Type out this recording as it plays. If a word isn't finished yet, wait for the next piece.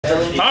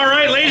All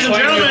right, ladies and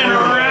gentlemen,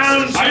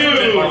 round 2. You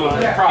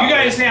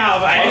guys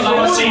have. I didn't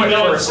want to see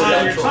Miller's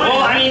on your time.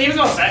 Well, I mean, he was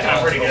going second.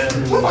 I'm pretty good.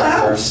 What the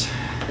hell?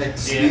 And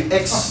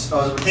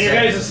your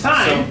guys'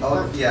 time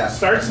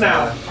starts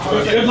now.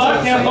 Good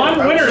luck, have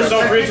fun. Winners,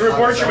 don't forget to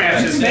report your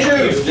matches. Thank you.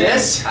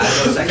 Yes.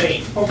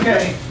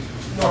 Okay.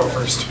 No,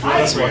 first.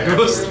 Absolutely.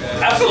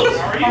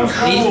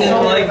 He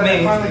didn't like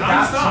me.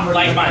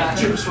 Like mine.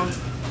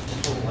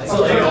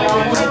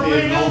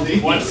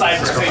 One side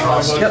for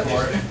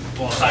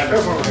well, side for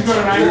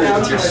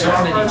There's so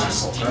many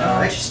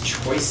just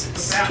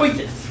choices. tweet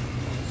it.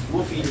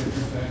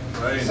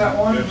 Is that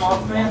one,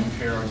 Mothman?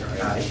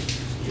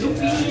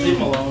 Leave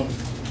him alone.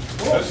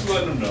 Just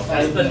let him know.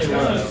 That's the new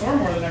one.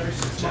 More than every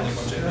 6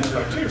 months.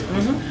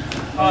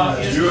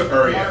 You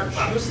or yeah.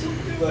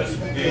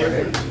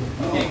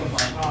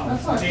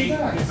 That's not too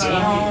bad.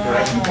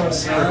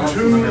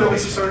 2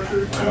 Nemesis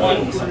Archer, 2 One.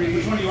 Which one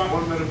do you want?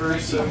 1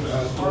 Metaverse and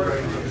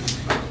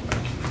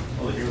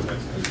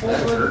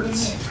That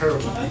hurts.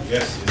 terrible.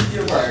 Yes.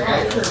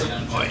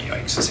 Oh,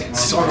 yikes. This hand's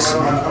so I don't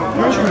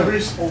know. Every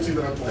ulti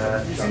that I pull.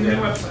 You seen the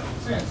website?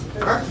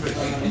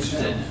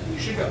 interesting. You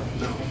should go.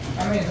 I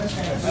mean, this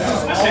thing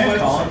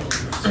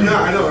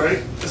Yeah, I know,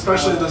 right?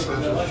 Especially this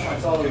match.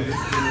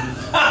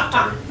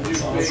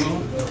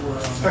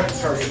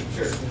 Target.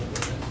 Sure.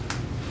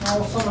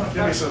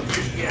 Give me some.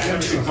 Yeah,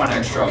 2 point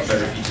extra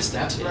better if you just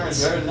snapped it. better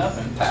than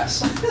nothing.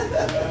 Pass.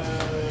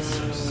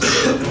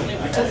 I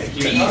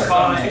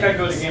think I'd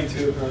go to game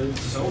 2.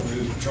 So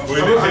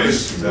rude. I'm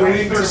just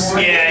waiting to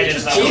see. Yeah, I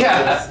just know.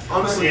 Yeah.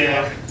 Honestly,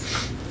 Yeah.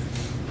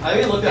 I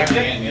didn't look at the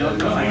game, you know.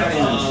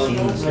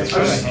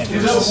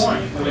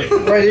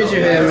 Why did you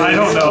hit him? I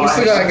don't know. You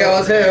still got a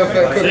gallon tail if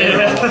I couldn't.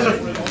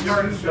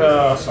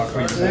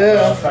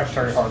 Yeah. Back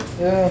target hard.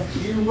 Yeah.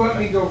 You let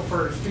me go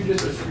first. You did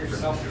this for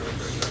yourself.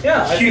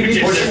 Yeah, you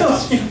did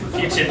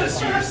this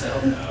to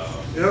yourself.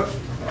 Yep.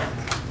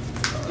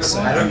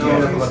 I don't know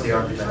enough about the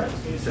architect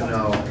to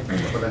know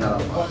whether or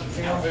not I'll watch.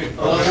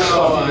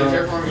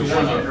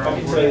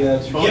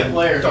 Get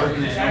player.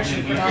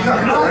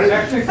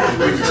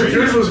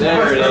 Yours was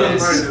There it more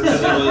is.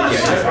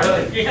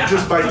 fun.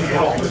 Just by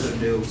default.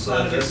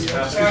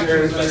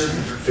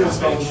 Feels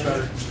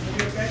better.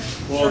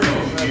 Well,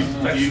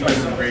 no, you guys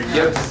are great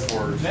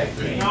before. My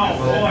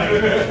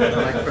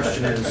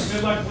question is,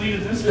 Good luck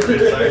leading this. if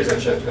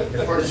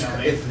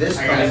this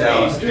comes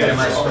out, am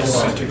I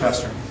supposed to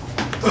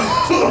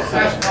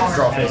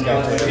Draw face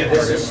Gauntlet.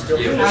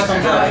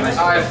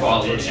 I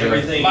followed you.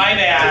 My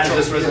bad.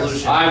 This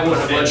resolution. I would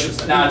have let you.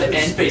 Nah, the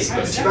end facing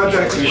goes. Not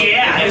that clear.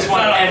 Yeah, I just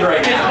want to end right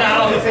it's now.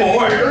 not on the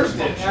board.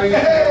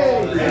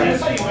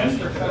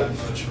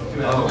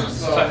 Oh,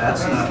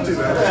 that's not Too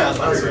bad.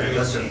 That's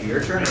just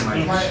your turn or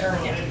mine?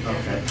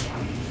 Okay.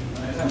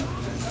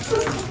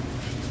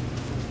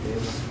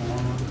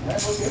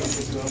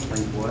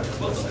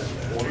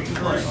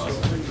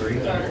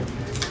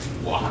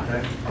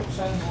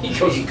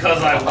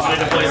 Because I wanted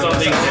to play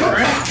something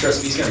different.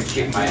 Trust me, he's gonna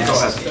kick my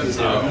ass.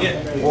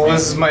 Well,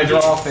 this is my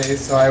draw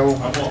phase, so I will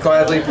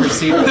gladly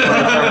proceed with my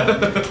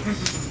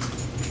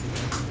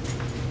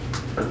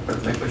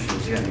turn. My question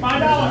is, yeah,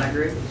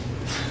 $5.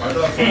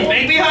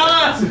 Make me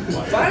holla!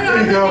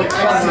 There you go.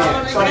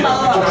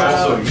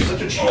 Also, you're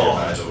such a cheater,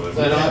 by the way.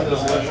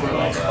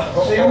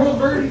 The Emerald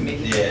Bird?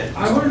 Yeah.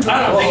 I learned.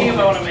 I don't know, thinking if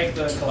I want to make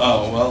the.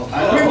 Oh, well.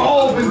 We've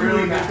all been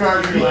doing that.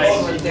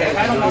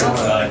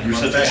 You're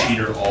such a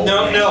cheater all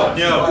No, day. no,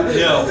 no,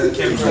 no.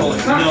 Kim Trolling.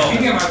 It's not No.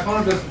 cheating, my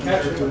opponent doesn't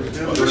catch it.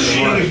 It's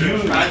cheating if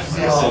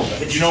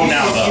you know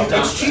now,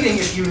 though. It's cheating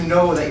if you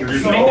know that you're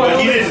But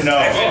he didn't know. I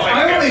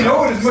only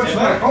know it as much as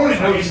my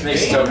opponent knows.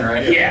 Next token,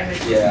 right? Yeah.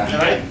 Yeah.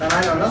 And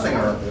I know nothing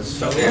about this.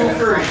 So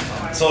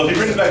if he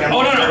brings it back, I'm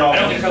Oh, no, gonna no, turn I it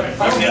don't get cut.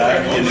 off.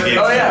 In the game.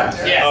 Oh,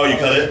 yeah. Yeah. Oh, you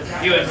cut it?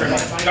 You went for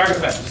Dark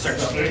Effect, sir.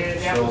 So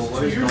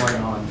what is going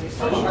on?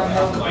 I don't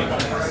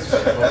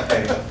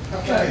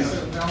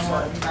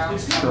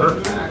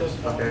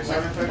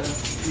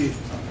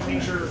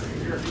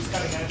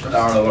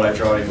know what I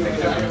draw to make a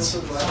difference.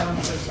 And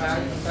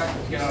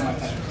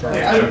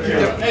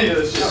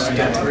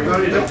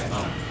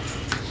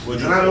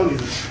I don't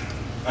either.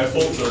 I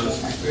fold the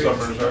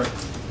suffers are.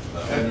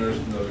 And there's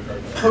another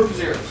card. Cook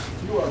zeros.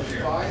 You are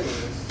violent.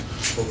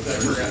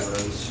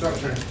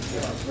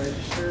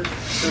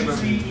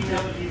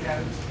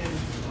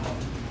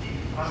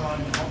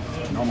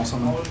 Normal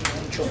summon.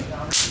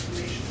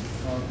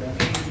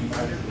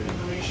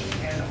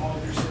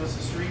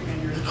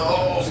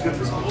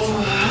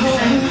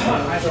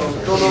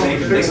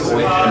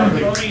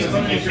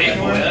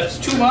 That's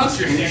 2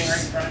 monsters standing right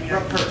in front of me.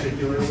 Not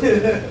particularly.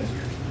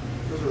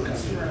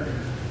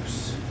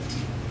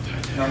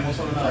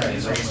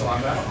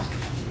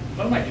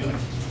 What am I doing?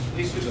 At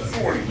least do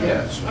 40.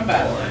 Yeah. I'm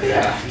bad.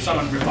 Yeah.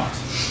 Summon Rip Box.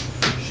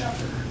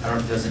 I don't.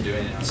 It doesn't do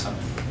anything on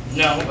something.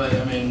 No, but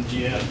I mean, do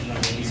you have, no,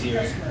 he's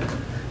here.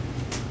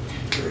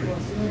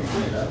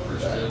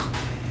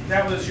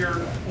 That was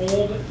your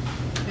old.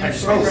 I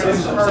just cool.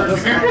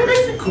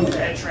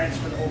 That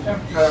transfer the old.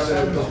 That's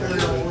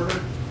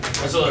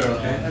a little.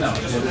 No,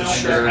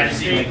 Sure. I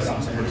just need to make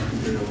something.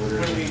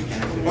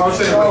 Well, I was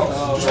saying, like,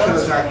 just kind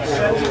of attack.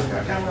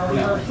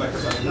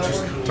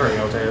 Sorry,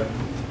 I'll take it.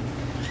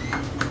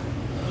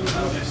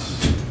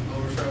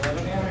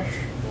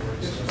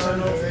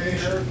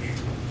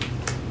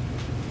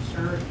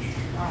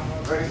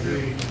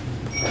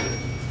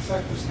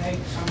 Suck the snake,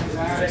 somebody's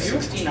ass.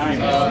 69.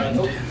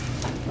 Nope.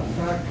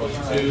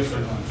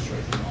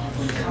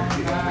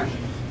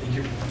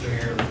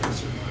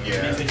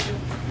 Yeah.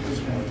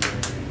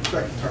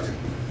 Second target.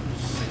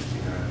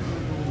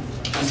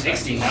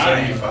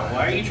 69.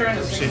 Why are you trying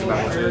to See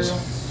about what it is.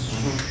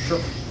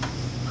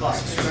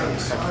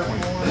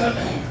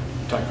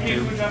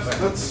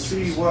 Let's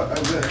see what I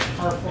win.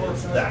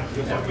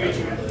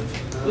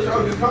 Those are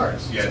all good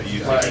cards. Yeah, to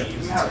use it.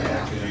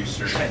 You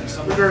search it.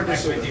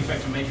 Regardless of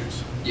defective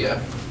matrix.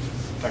 Yeah.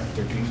 Attack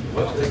 13.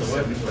 What is the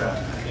weapon for that?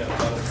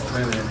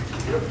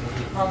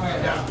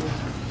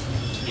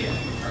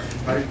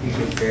 How did you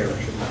get there?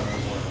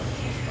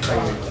 I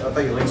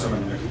thought you linked some in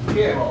there.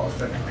 Yeah.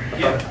 Okay.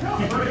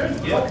 I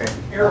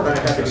thought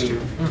it had to be.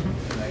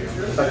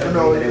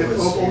 no,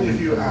 only if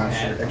you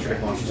ask. Extra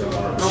launches of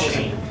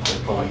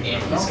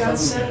And he's got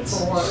sets.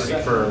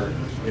 for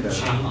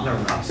never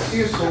mind.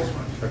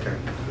 Okay.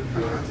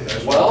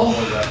 Well,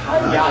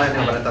 Yeah, I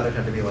know, but I thought it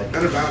had to be like.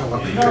 And a battle. no,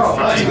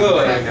 that's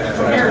good.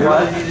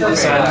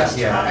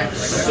 Yeah.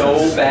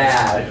 So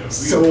bad.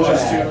 So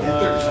bad.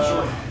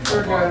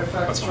 Third guy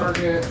affects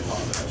target.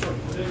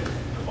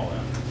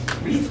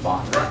 Wreath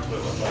Bond.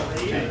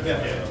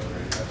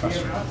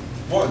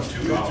 1, 2,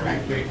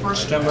 3.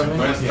 First step of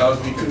Minus it.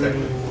 1,000 each attack.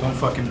 Don't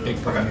fucking big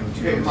brain.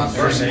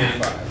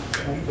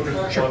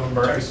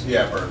 Burns.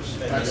 Yeah, burns.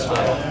 Crap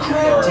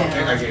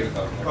down. I gave it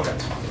 1,000. Okay.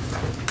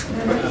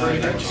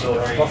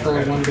 Buffalo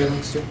 1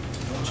 billings too.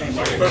 Cool.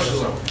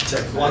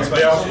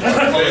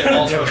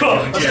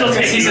 Still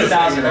take He's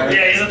 1,000.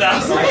 Yeah, he's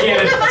 1,000. I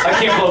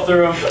can't blow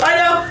through him. I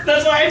know.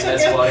 That's why I took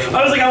That's it. funny.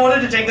 I was like, I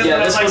wanted to take this, Yeah,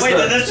 but I was this like, was wait,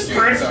 the- let's just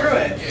burn through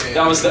it.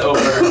 That was the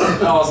opener.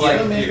 I was like,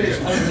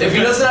 if he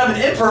doesn't have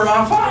an imperm,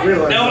 I'm fine.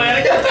 No,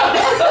 man.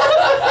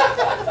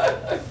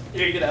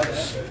 Here, you can have that.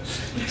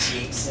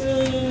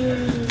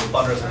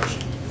 Blood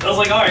resolution. I was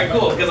like, alright,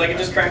 cool, because I can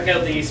just crack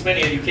out the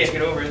spinny and you can't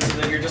get over it, so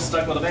then you're just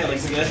stuck with the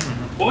Valix again.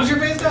 What was your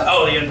face now?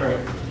 Oh, the Emperor.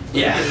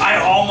 Yeah. I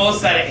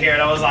almost said it here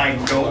and I was like,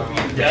 go.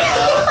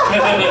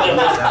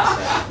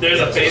 There's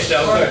a face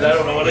down there. I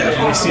don't know what it is.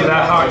 You see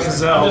that hot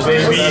gazelle,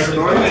 baby.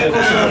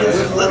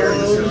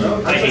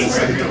 I hate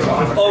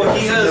Oh,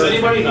 he has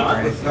anybody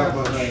not?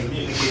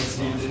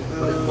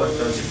 What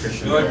does a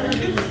Christian?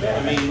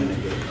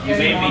 You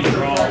made me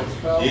draw.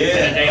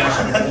 Yeah.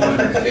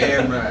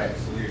 Damn right.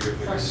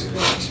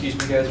 Excuse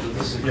me, guys, but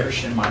this is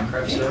Christian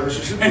Minecraft server.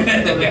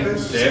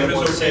 Damn is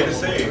okay to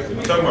say.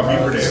 I'm talking about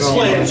Beaver Dam.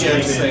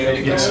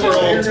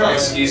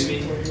 Excuse me.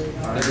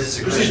 This is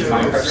a Christian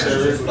Minecraft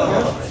server.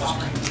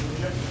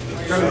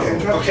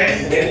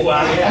 Okay.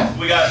 Wow.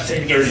 We got to say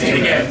it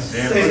again.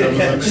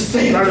 Just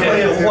say it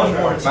again one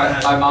more time.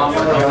 My mom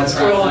and my friends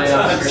are playing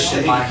on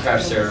Christian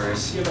Minecraft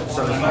servers.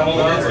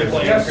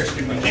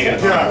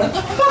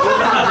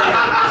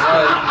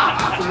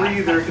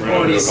 Three there.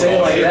 When you say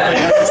it like that, it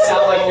doesn't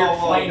sound like you're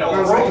playing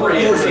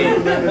appropriately.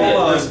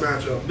 This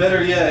matchup.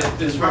 Better yet,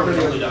 is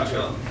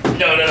RobertLily.com.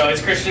 No,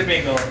 it's Christian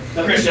Mingle.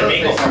 Christian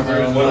Mingle. I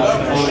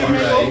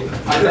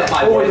met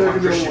my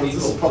boyfriend Christian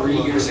Eagle 3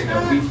 years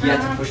ago. We've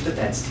yet to push the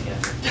beds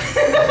together.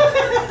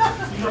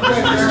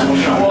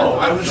 Whoa,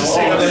 I was just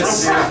saying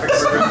this.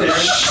 The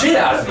shit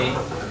out of me.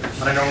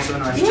 But I know also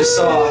when I You just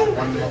saw. one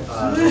on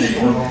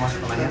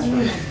my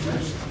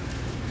hands.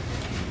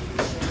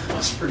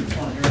 That's pretty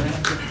fun.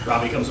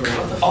 Robbie comes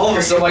around. All of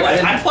a sudden, like,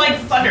 I'm playing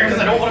Thunder because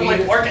I don't want to play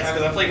Orcust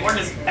because I play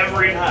Orcust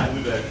every time.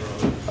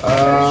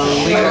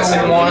 Legal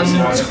 1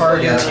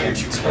 target. I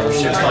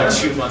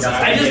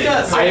just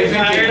got so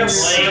tired of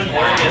playing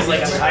Orcust.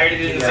 Like, I'm tired of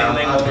doing the same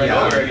thing over and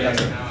over again.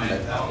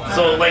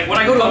 So, like, when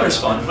I go to Thunder's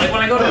fun. Like,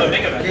 when I go to a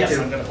big event, yes,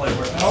 I'm going to play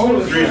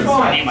Orcust.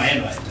 I need my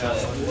invite.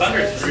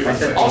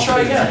 Thunder's I'll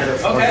try again.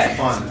 Okay.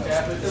 Fun.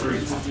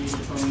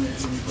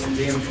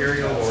 The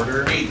Imperial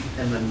Order,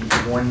 and then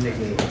 1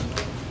 negate.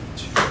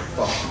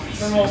 Fuck.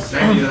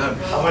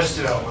 How much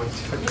did I want?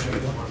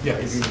 Yeah.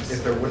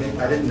 If there wouldn't,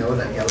 I didn't know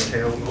that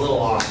Yellowtail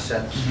was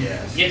set.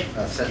 Yes.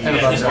 Yeah. Set. And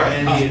about that.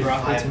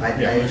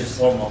 I just.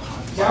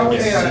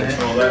 Gauntlet.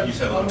 You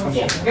said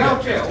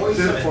Gauntlet. What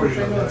Did it for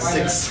you.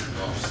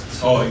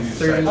 6. Oh, you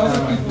said. I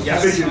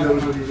think you know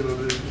what you're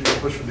going to do.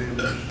 Push for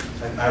damage.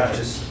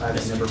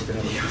 I've never been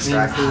able to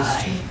distract this.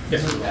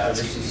 This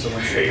is so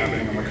much shit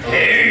happening. I'm like, oh.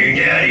 Hey,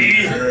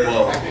 Daddy.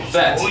 Whoa.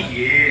 That's. Oh,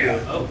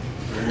 yeah. Oh.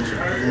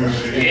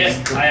 Yes,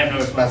 I have no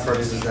Best response. part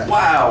is that.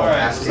 Wow. I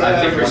I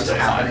think we're what's still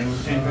happening.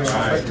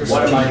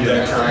 What am I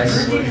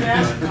doing?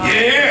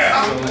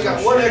 Yeah. I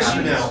got 1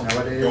 extra now.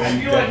 Nowadays.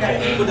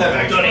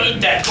 Gonna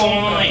eat that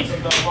coin.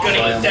 Gonna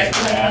eat that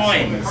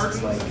coin.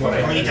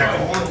 Gonna eat that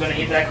coin. Gonna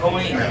eat that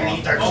coin. Gonna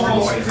eat that coin.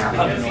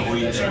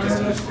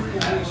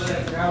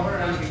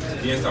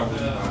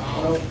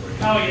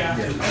 Oh yeah.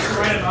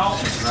 Right about.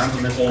 I'm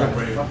a missile.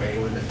 It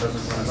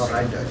doesn't run a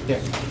side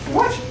deck.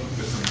 What?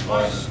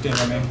 Stand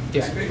by me.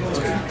 Yeah.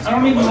 I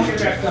don't even look at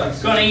that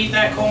guns. Gonna eat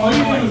that coin.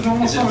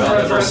 Is it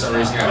valid for some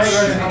reason?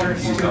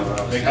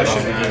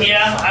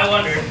 Yeah, I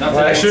wondered. Well,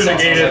 I should have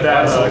negated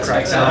that. I'm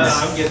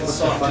getting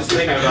soft. Just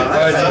thinking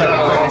about it.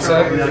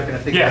 We're not gonna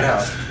figure it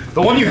out.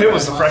 The one you hit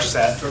was the fresh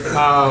set.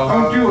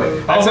 Don't do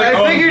it. I was like,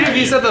 I figured if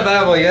you set the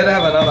Babel, you had to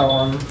have another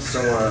one.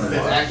 So,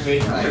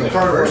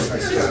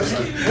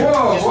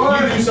 Whoa,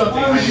 why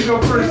would you go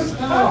first?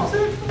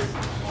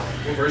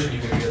 What version are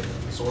you gonna get?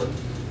 Sword?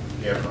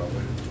 Yeah,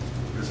 probably.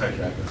 This high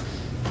dragon.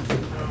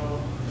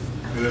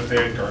 Because if they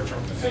had guard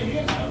charm, they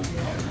have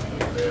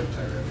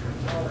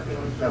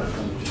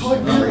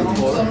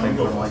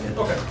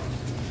Okay.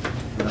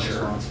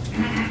 Interesting.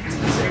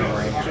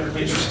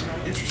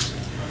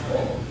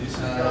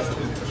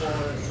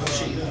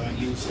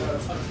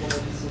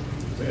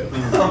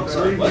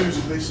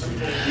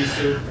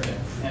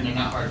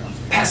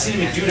 Passing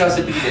me, dude, how's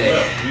it be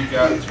today? We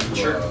got to.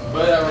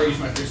 But I already used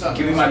my free stuff.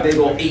 Give me my big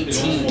old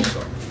 18.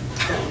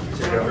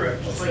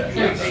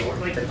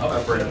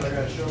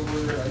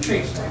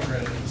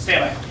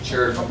 Stand by.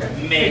 Sure.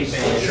 Make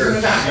Sure.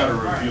 You gotta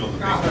reveal the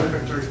big.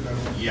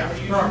 Yeah.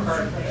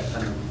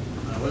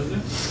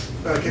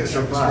 I can't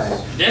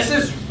survive. This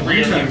is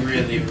really,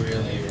 really,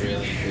 really,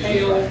 really. I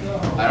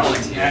don't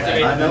like to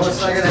activate. I know it's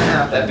not gonna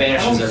happen. That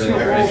banishes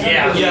everything.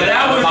 Yeah,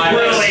 that was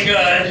really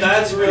good.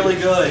 That's really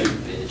good.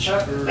 Bitch.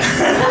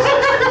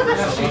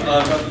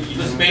 You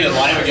just made it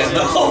live again,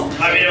 though.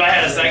 I mean, if I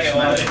had a second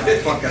one.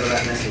 Fuck out of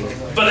that message.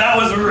 But that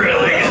was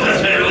really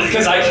good.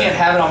 Because I can't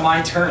have it on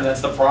my turn,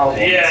 that's the problem.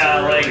 Yeah,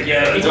 like,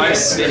 yeah. Do I have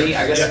Smitty?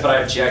 I guess, but I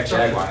have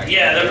Jaguar.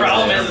 Yeah, the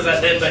problem is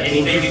that but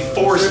anything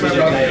Force me to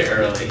play it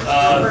early.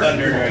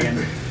 Thunder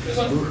Dragon.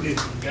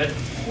 Good.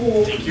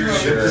 Think you're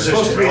sure. It's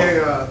supposed to be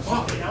a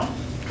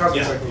copy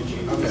Yeah. cycle.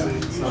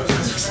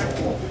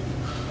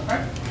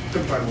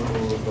 Good find one.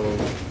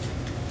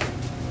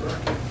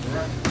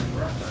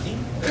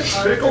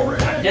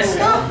 Yes,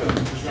 stop.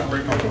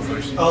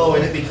 Oh,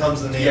 and it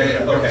becomes the name.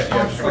 Yeah, okay.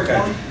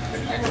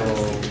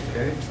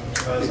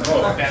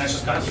 Banish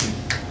is constant.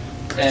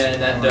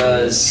 And that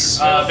does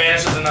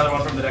Banish is another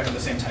one from the deck of the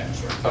same type.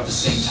 of the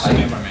same type.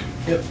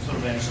 Yep. So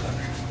Banish is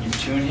Thunder. You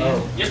tune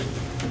him? Yep.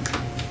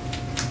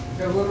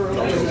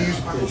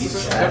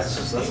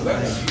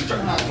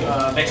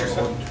 Matrix.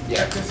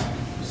 Yeah.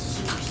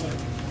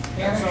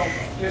 And so,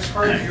 this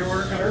card is your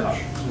urge.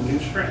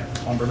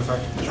 On bird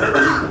effect. No.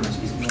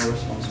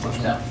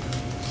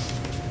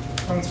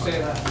 Don't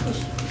say that.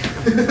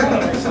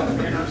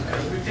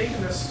 We've taken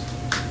this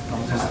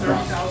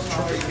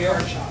 $30,000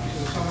 card shop.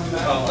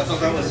 Oh, I thought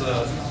that was a.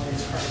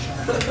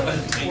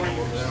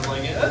 I'm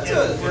like, yeah, that's a.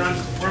 We're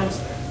almost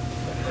there.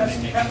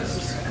 This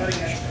is cutting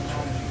edge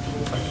technology.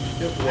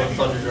 One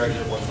Thunder Dragon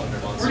and one Thunder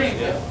Monster.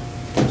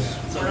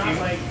 We're not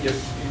like,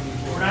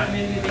 we're not in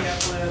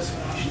Indianapolis.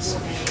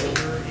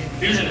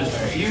 Fusion is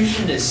very.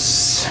 Fusion is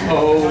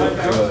so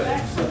good.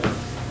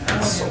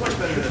 So much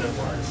better than it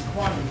was.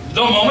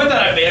 The moment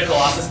that I made a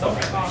Colossus, though.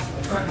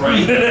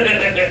 Right.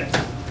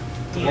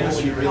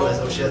 When you realize,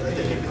 oh shit, that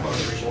they can be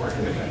monster before.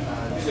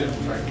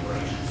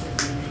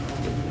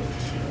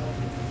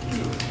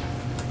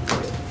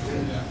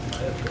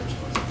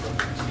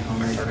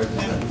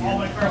 All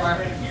my cards are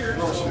right here,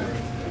 so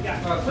we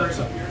got clips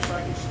up here, so I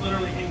can just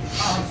literally hang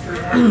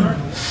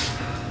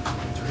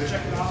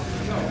check it out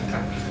and go.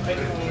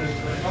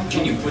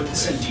 Can you put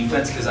this in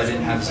defense? Because I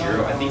didn't have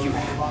 0. I think you.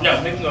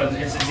 No, we can go.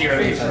 It's a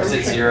 0 defense. Is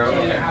it 0?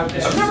 Okay. I've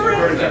never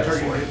heard of that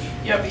before.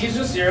 Yep, he's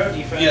just 0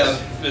 defense. Yeah,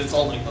 it's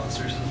all Link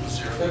Monsters. It's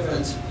 0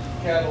 defense.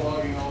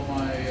 Cataloging all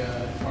my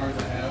cards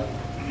I have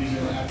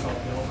using the app called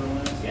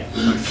Overland. Yeah. I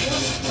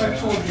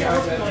told you I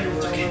bet you were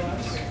Overland.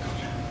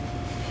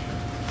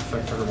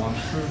 Effect trigger 1.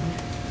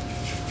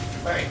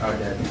 Right. Oh,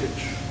 dead.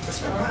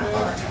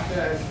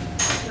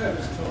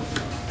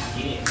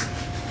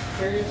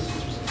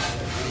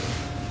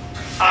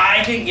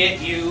 I can get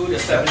you to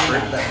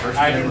 79. That first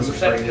I game can was a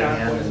set pretty it good down.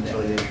 hand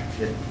until you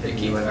hit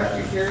me with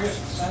that. Curious?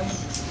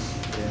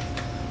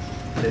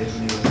 Hit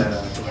me with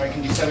that I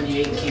can do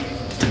 78 and keep it.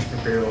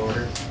 Imperial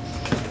Order.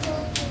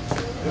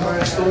 Am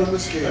I still in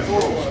this game?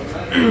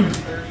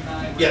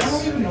 Yes. I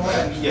don't even know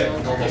what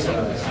Yeah, normal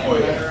summon. Oh,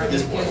 yeah.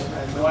 This point.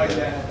 No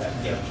idea.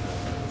 Yeah.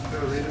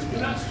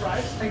 You're not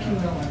surprised? I can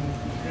know.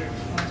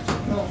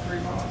 No, 3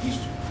 months.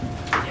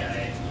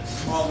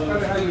 How do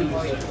you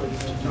like it?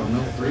 No,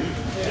 no, 3? You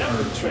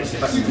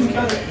can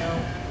cut it now.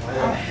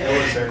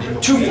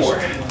 2-4.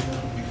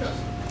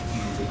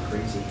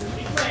 Crazy.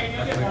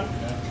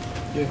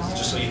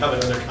 Just so you have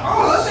another copy.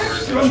 Oh, that's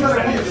actually another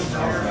idea.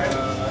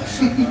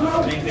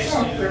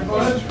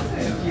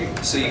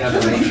 So you have the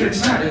Matrix.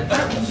 2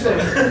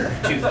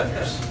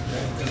 Thunders.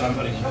 Because I'm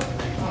putting them.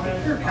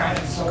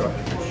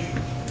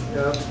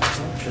 Yep.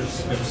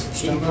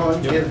 Keep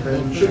on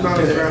giving. Should not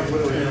have grabbed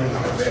literally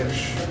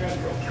vanish.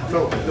 No,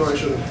 I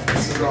should have.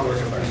 It's the draw. No,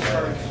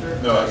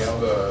 that's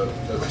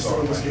Am I still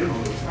in this game?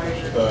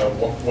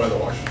 one of the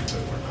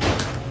Washington.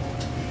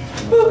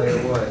 I'll tell you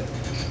what.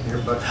 You're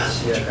about to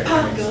see a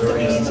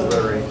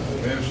extraordinary.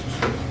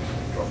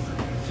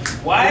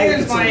 Why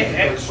is my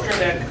extra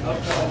deck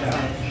upside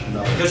down?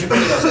 Because you put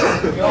it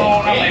up. No,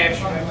 not my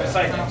extra deck, my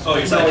side deck. Oh,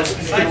 your side deck.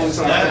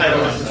 That I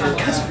don't know.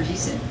 Because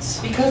reasons.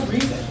 Because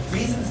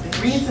reasons,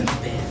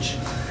 bitch.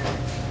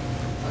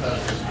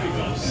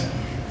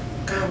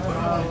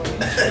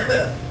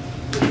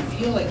 I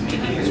feel like maybe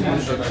here's one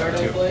card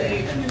to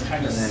play and then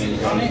kind of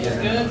sit on it is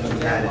good, but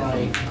then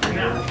like,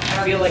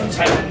 I feel like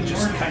Titan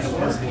just kind of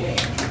wins the game.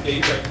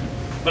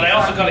 But I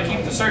also gotta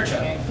keep the search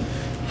up.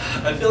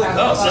 I feel like,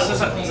 oh, so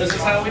this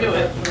is how we do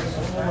it.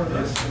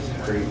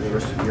 Great, the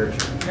rest of your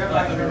turn.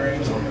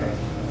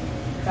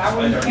 That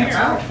one can't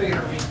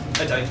outfigure me.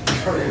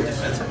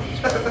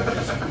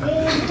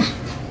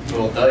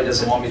 Well, Dudley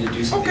doesn't want me to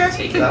do something to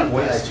take it. That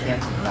way I can't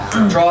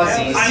battle. Draw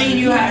seas. I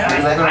mean, I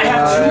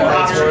have two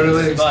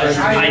options, but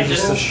I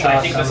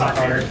think this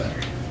option is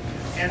better.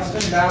 And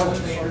something battle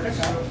with the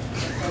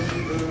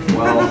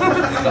Well,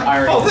 the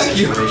irony of the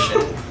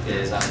situation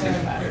is I don't think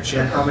it matters.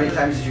 And how many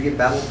times did you get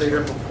battle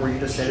figure before you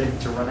decided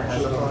to run it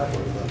as a 5?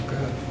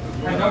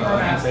 I don't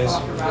run out of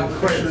The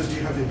question is, do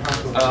you have the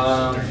impact?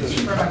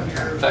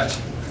 Effect.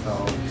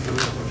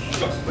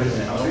 Wait a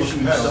minute, I'll use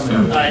some I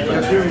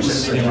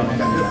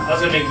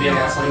was gonna make the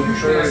last one.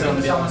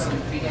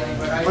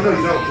 Oh, no,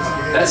 you don't.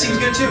 That seems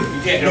good too.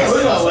 You can't do it.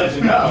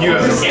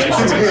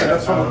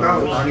 That's from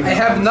knowledge. I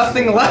have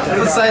nothing left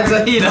besides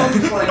Ahita.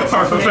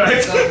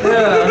 Perfect.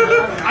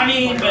 Yeah. I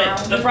mean,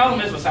 but the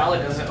problem is with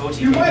Salad doesn't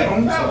OTP. You might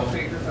own battle so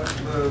figures.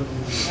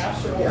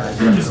 Yeah,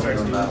 I just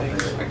started battle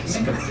figure. I can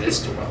make a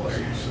fist dweller.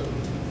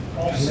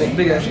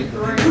 Big actually.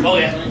 Oh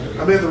yeah.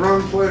 I made the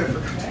wrong play.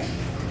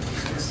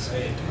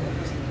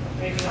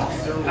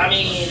 I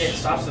mean, it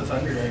stops the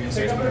Thunder Dragon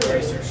search, but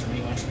a search for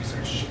me wants to be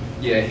searched.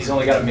 Yeah, he's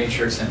only got to make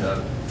sure it's in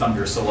the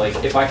thunder. So like,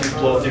 if I can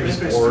blow through his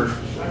board,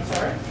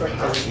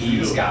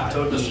 he's got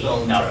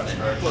nothing.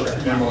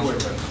 Yeah.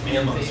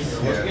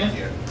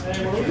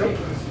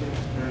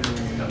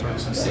 I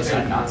was gonna say,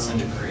 I'm not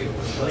send a crate.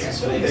 What's his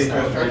face?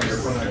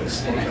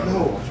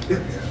 No.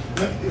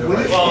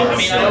 Well, I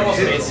mean, I almost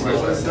made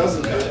it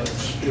doesn't.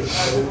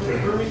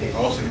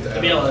 To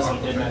be honest,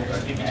 it didn't matter.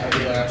 Keep me tight.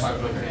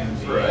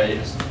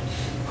 Right.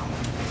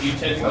 You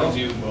technically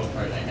do both.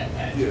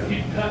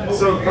 Yeah.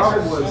 So the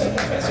problem was,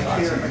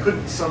 I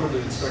couldn't summon the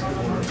inspector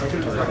board. I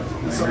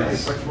couldn't summon the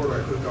inspector board. I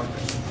could have gone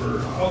for.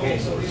 Okay,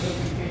 so these are the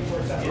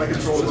keyboards that I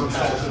controlled one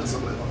spell and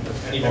summon it.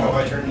 Even if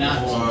I turn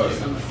not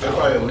If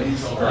I leave,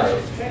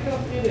 check out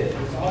it is.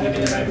 All you have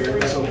to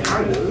do So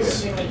mine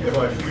is. if I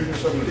fusion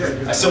something,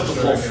 Yeah. I still have to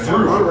pull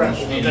through.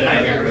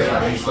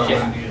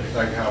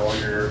 like how all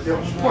your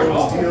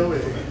DOA.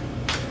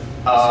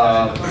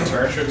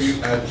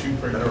 attribute add 2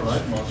 for your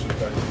monster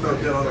attack. No,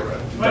 get on the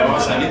red.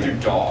 Dogs, I get through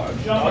dog.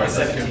 Dog is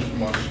Second 17.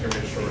 monster can be a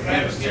short.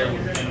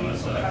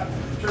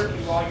 turkey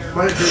while you're.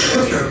 My turkey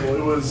was terrible.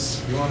 It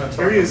was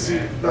Area Z.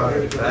 No,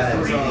 Area Z. It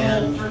was,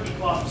 Turkey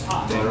club's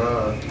hot.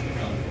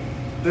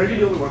 they're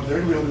the only one.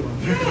 They're the only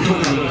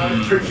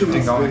one. Turkey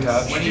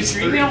was When you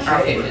stream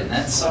out and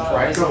that's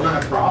surprisingly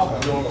not a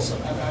problem.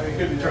 It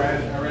could be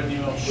tried. I read an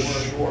email for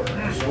sure.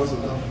 It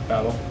wasn't enough.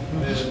 Battle.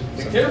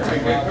 The character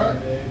great card.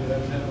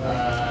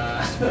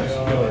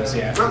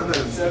 Yeah. Not that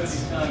it's.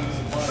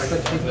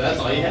 That's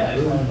all you had.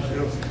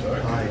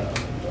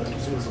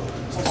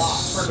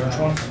 Search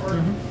one.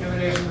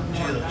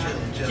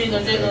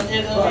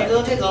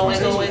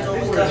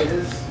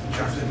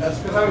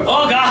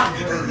 Oh god!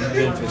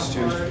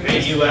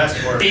 You asked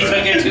for He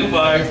took it too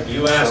far.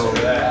 You asked for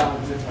that.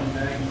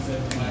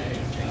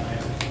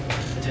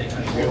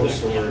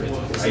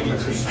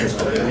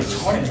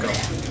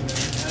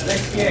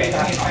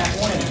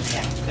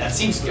 That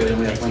seems good.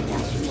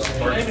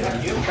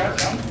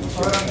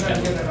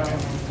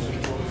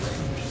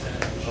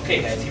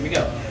 Okay, guys, here we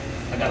go.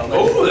 I got a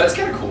list. Oh, that's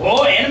kind of cool.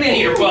 Oh, anime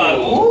eater bug.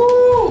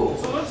 Ooh.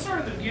 So let's start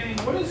at the beginning.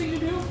 What is it you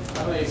do?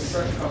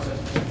 Construction process.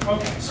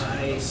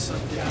 Okay.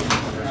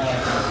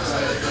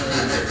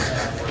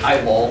 I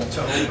wall.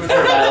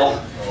 Battle.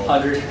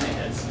 100.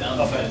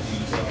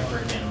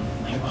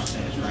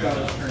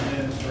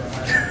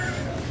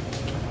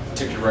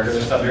 Took your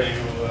regular thunder.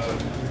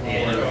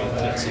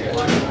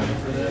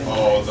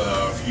 Oh, the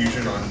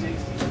fusion on make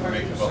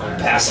the butler.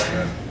 Pass.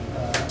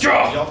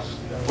 Draw.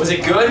 Was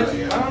it good? I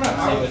don't know. I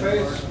would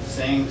face.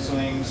 Swing.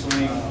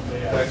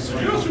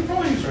 You know, we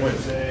probably use Wind.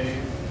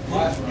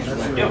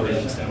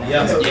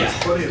 Yeah,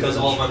 Because because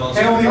all of my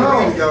monsters. Hell no.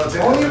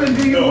 Don't even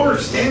do your work.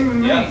 Stand with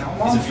me. Yeah, I'm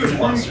he's a on fusion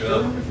for monster,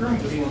 though.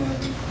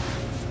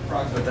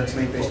 But that's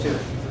main phase 2.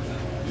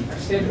 I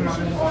stayed in my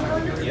minutes on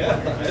my Yeah.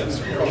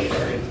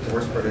 The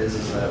worst part is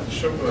that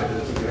Show me what it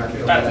is. you have to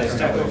go That back is and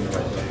technical. go You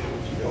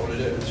know what it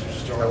is. It's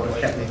just That would have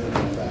kept me from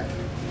going back.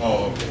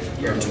 Oh, okay.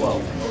 You're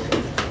 12.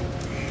 Okay.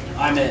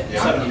 I'm at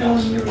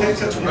 79.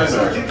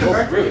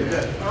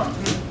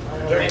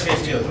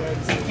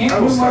 Can't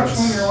do much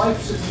when your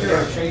life's at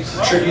 0, Chase.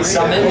 Tribute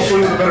summon. Chase, you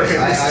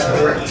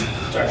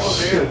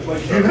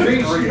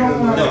don't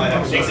want to.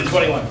 Takes it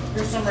 21.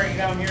 Here's some right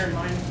down here in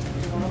mine.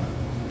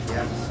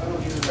 Yeah.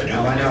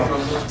 Now I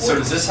know. So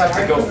does this have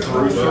to go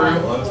through?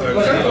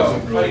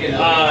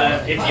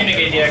 If you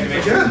negate the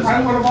activation,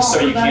 So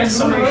you can't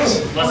summon these?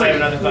 unless I have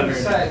another thunder,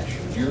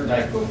 you're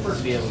like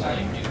be able to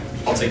like do.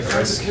 I'll take the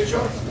risk.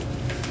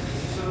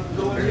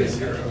 No,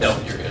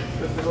 you're good.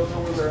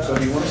 So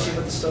do you want to see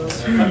what this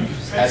does?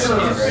 That's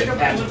right. You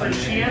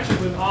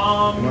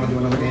want to do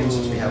another game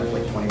since we have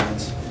like 20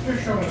 minutes?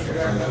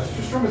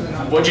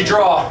 What'd you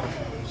draw?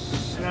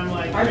 And I'm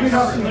like, I've been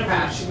up in the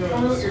past. She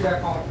goes, your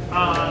deck call.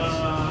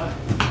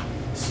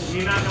 Do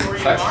you not know where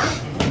you are?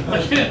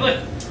 Like,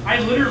 I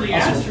literally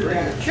asked her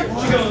that. She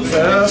goes,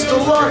 Best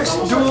of luck,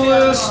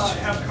 duelist.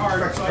 have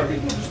cards, so I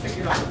think we'll just pick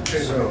it up.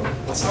 So,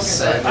 What's the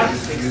set?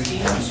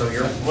 so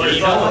you're... Well,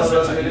 you know what's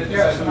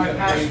Yeah, so my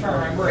past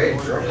turn, I'm Great.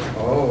 worried.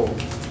 Oh.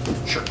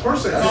 Of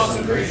course I do.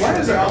 Why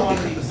is that all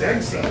the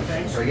exact same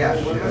thing? So yeah,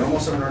 you have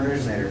almost summon our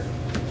resonator.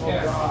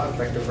 Yeah.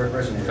 Effective red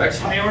resonator. Effect.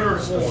 And they order a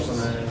wolf.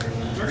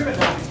 They're gonna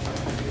die.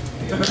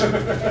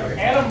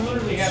 Adam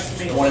literally has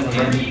to make One in the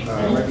 30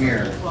 right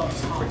here.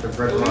 Effective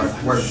red rod.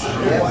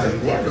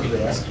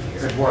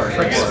 Red word.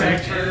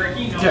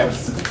 He knows.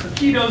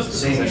 He knows the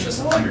Same.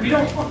 position. We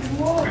don't fucking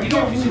want to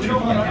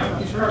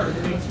have to turn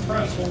to make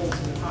press holes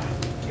in the time.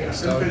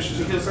 Because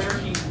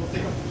turkey will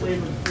take up the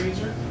flavor in the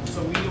freezer,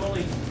 so we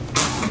only.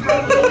 Go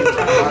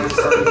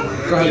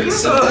ahead.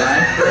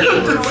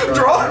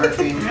 Draw.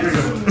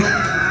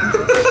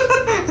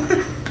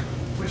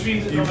 Which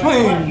means that You no matter what,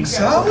 playing you guys-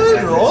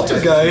 Salad or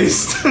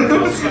Altergeist?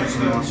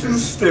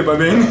 Stay by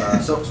me.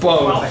 So,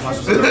 Whoa.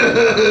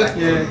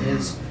 yeah.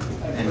 Is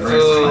and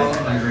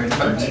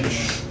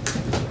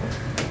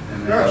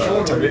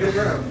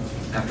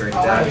after it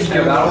dies,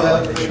 Damn.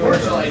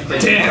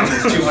 Damn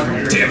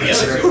it.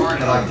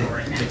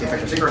 Take the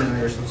effect of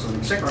synchronizers,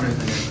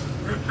 synchronizers,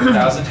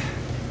 1,000.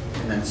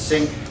 and then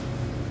sync.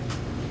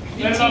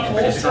 Then enough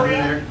holes for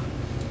you?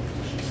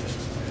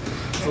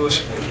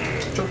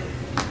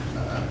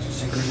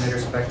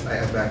 Synchronizer's effect, I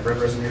have back red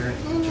resonator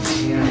to the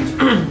hand.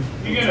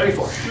 You gonna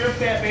strip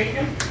that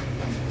bacon?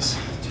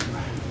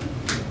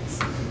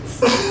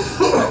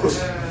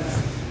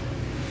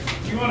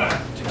 You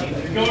wanna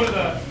go to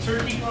the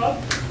turkey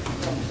club?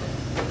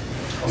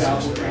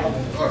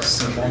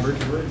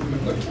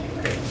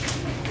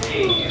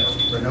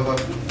 Renova.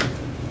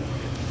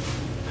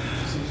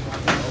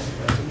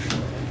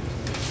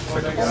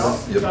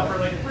 Stop for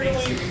like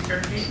Thanksgiving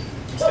turkey?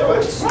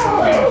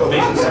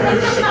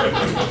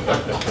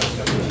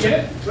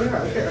 Get it?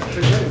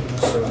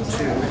 So 2,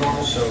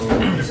 so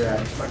he's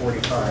at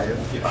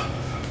 45. He's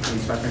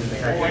 500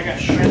 attack. Oh, I got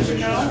shredded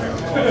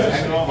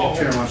now?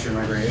 Tuner monster in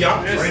my grave.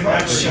 Yeah, very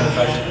much.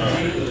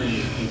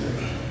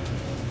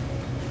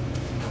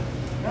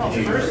 No,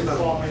 first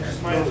of all, I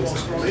just might as well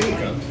scroll it.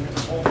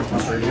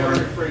 Monster reborn.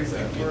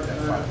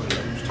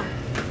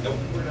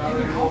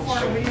 How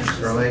far away is this?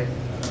 Scroll 8.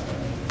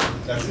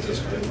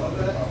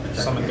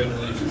 Summon good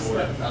relief.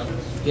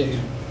 Yeah.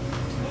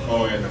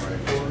 Oh, yeah, no, right.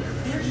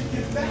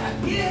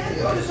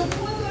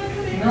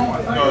 No, I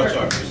thought No, you it's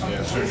were- not.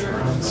 Yeah, search for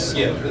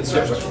Yeah, it's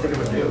What do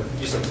we do?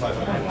 You said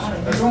 500. I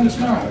don't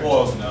know.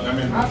 Well, I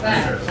mean, Not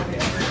that.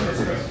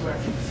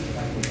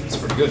 It's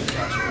pretty good.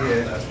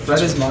 Yeah.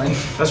 That is mine.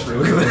 That's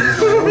really good.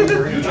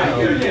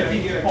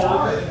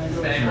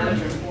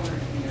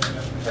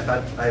 I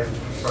thought I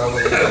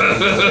probably.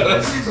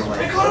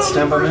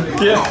 Stand by me.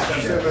 Yeah.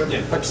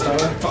 Fuck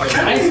Stella.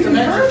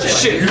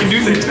 Shit, you can do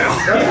things now.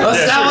 A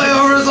Sally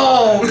over his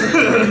own.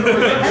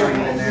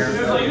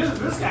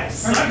 This guy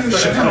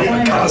sucks.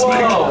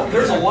 Whoa,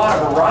 there's a lot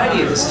of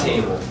variety at this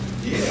table.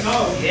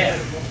 Oh, yeah.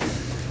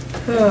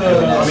 I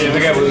mean, I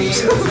think I was.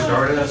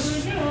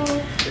 Stardust. You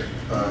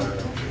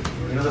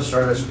know the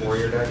Stardust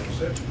Warrior deck?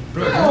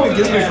 Oh, it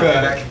gives me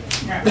back.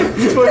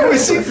 Like my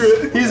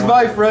secret. He's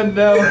my friend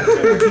now. Bounce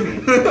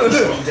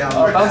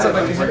up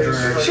like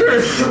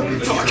Sure.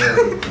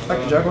 Fuck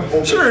the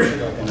Jaguar. Sure.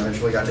 And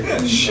eventually got to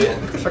get Shit.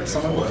 Fuck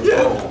someone.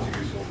 Yeah.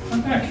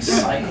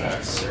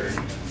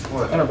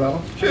 What? Enter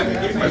battle.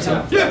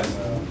 Yeah,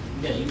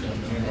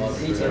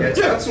 it's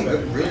got some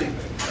good, really,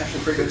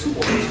 actually pretty good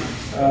tools.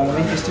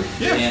 Make these two.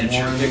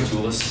 And big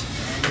duelist.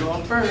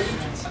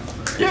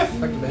 Yeah. Fuck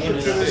the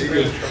band. There's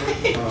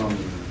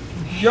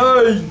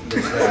Yay.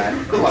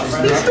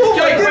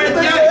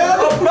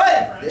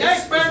 that.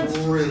 It's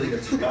really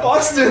good.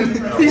 Austin,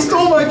 he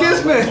stole my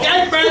Gizmo.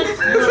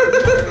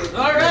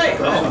 All right.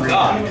 Oh,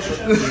 God. It's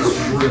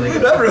really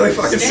good. That really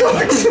fucking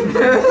sucks.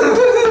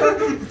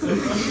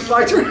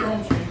 My turn.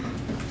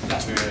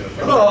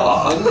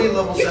 Oh, Only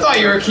level you thought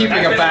you were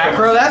keeping a back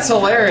row? That's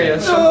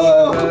hilarious.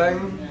 No.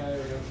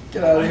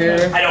 Get out of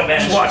here. I don't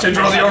banish. Watch, I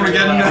draw the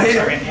Armageddon Knight.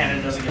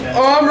 Cannon doesn't get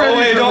Oh, I'm ready.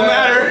 wait, for don't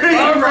that. matter.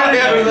 I'm ready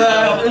for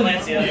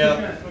that.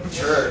 Yeah.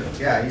 Sure.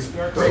 Yeah, he's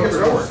pretty good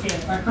score.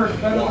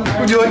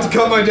 Would you like to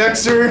cut my deck,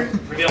 sir?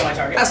 Reveal my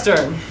target. Last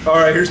turn. All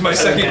right, here's my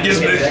second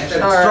Gizmo.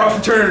 Alright. Draw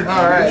for turn.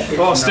 Alright.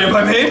 Oh, stand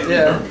by me.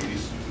 Yeah.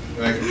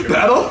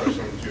 Battle?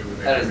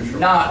 That is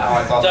not how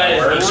I thought that That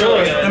worked. is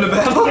really good. In the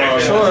battle?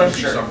 Sure.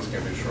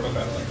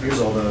 Here's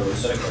all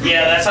those.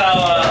 Yeah, that's how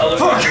other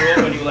guys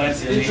roll when you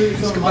Lancia.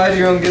 Just goodbye to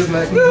your own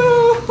Gizmek.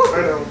 No!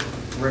 I know.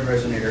 Red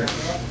Resonator.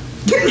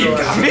 You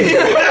got me!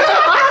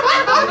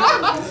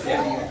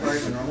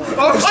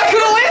 Oh, I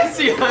could have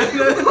Lancia!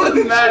 It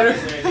doesn't matter.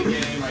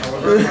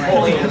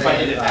 Only if I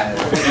did it that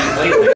way.